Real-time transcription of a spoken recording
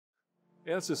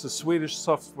Else is a Swedish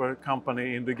software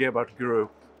company in the Gebhardt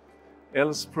Group.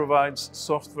 Else provides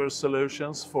software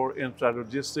solutions for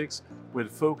intralogistics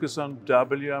with focus on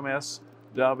WMS,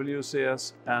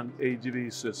 WCS and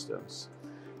AGV systems.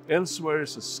 ElseWare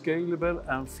is a scalable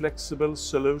and flexible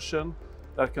solution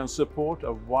that can support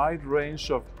a wide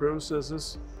range of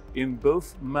processes in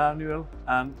both manual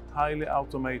and highly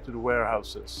automated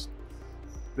warehouses.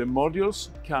 The modules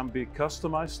can be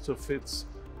customized to fit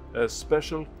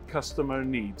special customer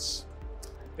needs.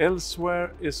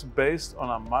 ElseWare is based on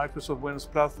a Microsoft Windows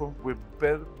platform with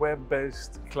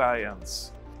web-based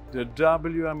clients. The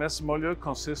WMS module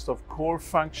consists of core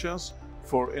functions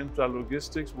for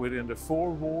intralogistics within the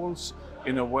four walls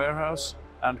in a warehouse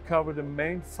and cover the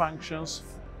main functions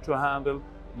to handle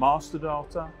master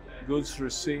data, goods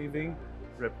receiving,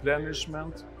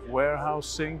 replenishment,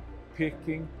 warehousing,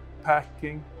 picking,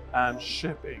 packing and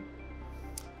shipping.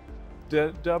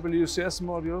 The WCS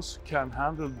modules can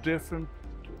handle different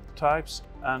types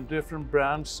and different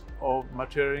brands of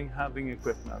material handling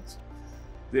equipment.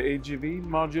 The AGV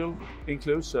module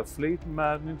includes a fleet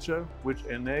manager which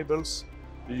enables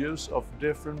the use of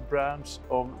different brands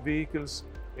of vehicles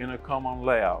in a common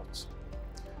layout.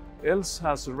 Else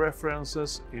has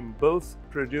references in both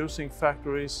producing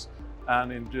factories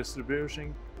and in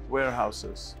distribution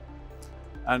warehouses.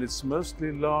 And it's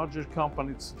mostly larger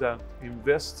companies that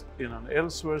invest in an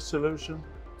ElseWare solution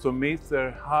to meet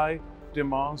their high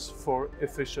demands for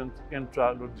efficient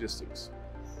intralogistics.